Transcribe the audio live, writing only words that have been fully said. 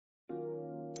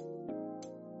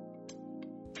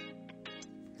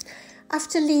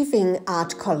After leaving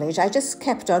art college, I just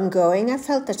kept on going. I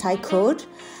felt that I could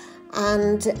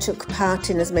and took part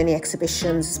in as many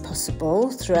exhibitions as possible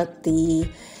throughout the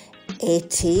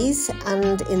 80s,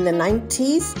 and in the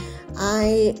 90s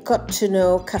I got to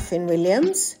know Cuffin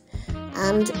Williams,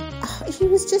 and he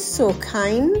was just so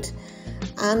kind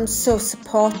and so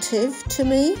supportive to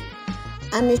me.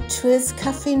 And it was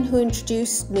Cuffin who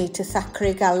introduced me to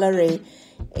Thackeray Gallery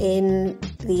in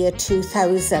the year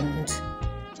 2000.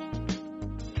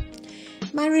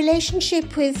 My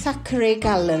relationship with Thackeray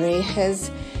Gallery has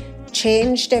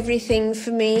changed everything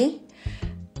for me,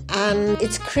 and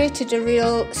it's created a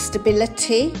real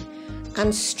stability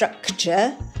and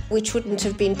structure which wouldn't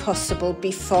have been possible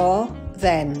before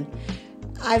then.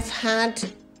 I've had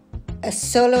a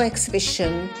solo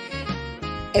exhibition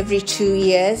every 2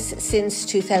 years since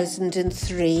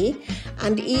 2003,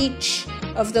 and each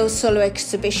of those solo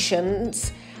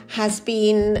exhibitions has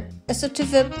been a sort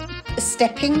of a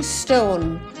stepping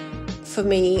stone for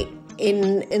me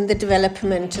in the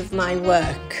development of my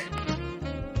work.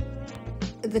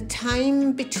 The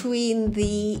time between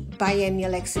the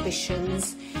biennial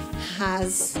exhibitions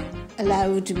has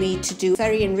allowed me to do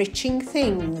very enriching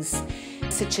things,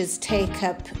 such as take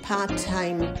up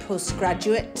part-time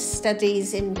postgraduate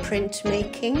studies in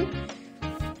printmaking.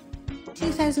 In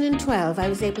 2012, I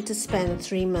was able to spend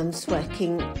 3 months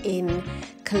working in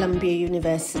Columbia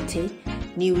University,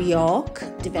 New York,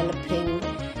 developing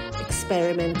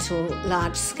experimental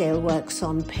large-scale works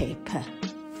on paper.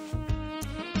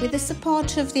 With the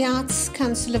support of the Arts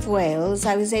Council of Wales,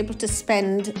 I was able to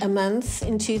spend a month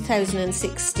in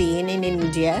 2016 in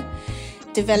India,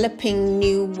 developing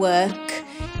new work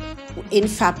in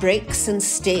fabrics and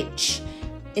stitch,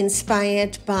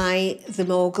 inspired by the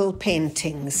Mughal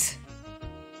paintings.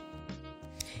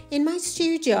 In my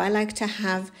studio, I like to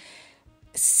have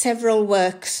several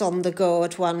works on the go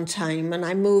at one time, and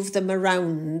I move them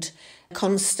around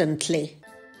constantly.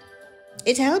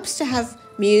 It helps to have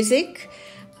music,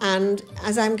 and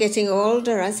as I'm getting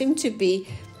older, I seem to be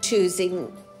choosing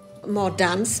more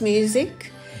dance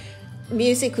music,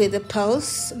 music with a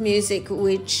pulse, music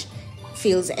which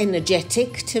feels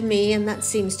energetic to me, and that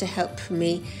seems to help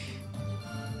me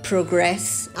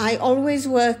progress. I always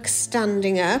work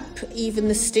standing up. Even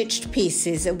the stitched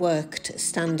pieces are worked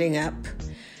standing up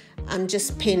and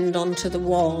just pinned onto the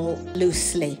wall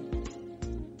loosely.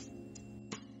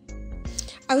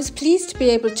 I was pleased to be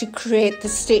able to create the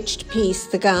stitched piece,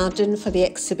 The Garden, for the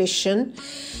exhibition.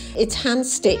 It's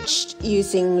hand-stitched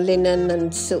using linen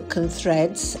and silken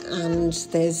threads, and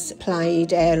there's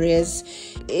plied areas.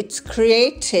 It's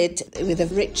created with a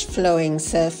rich flowing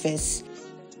surface.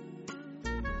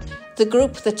 The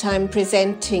group that I'm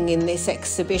presenting in this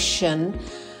exhibition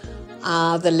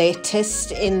are the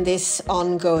latest in this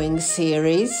ongoing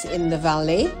series in the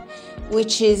Valley,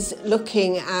 which is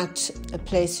looking at a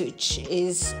place which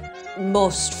is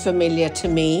most familiar to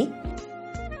me.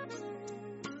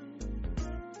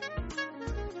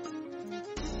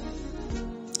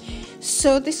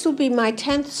 So this will be my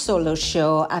 10th solo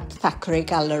show at Thackeray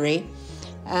Gallery,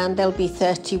 and there'll be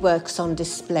 30 works on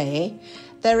display.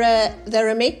 They're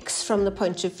a mix from the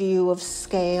point of view of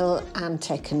scale and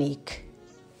technique.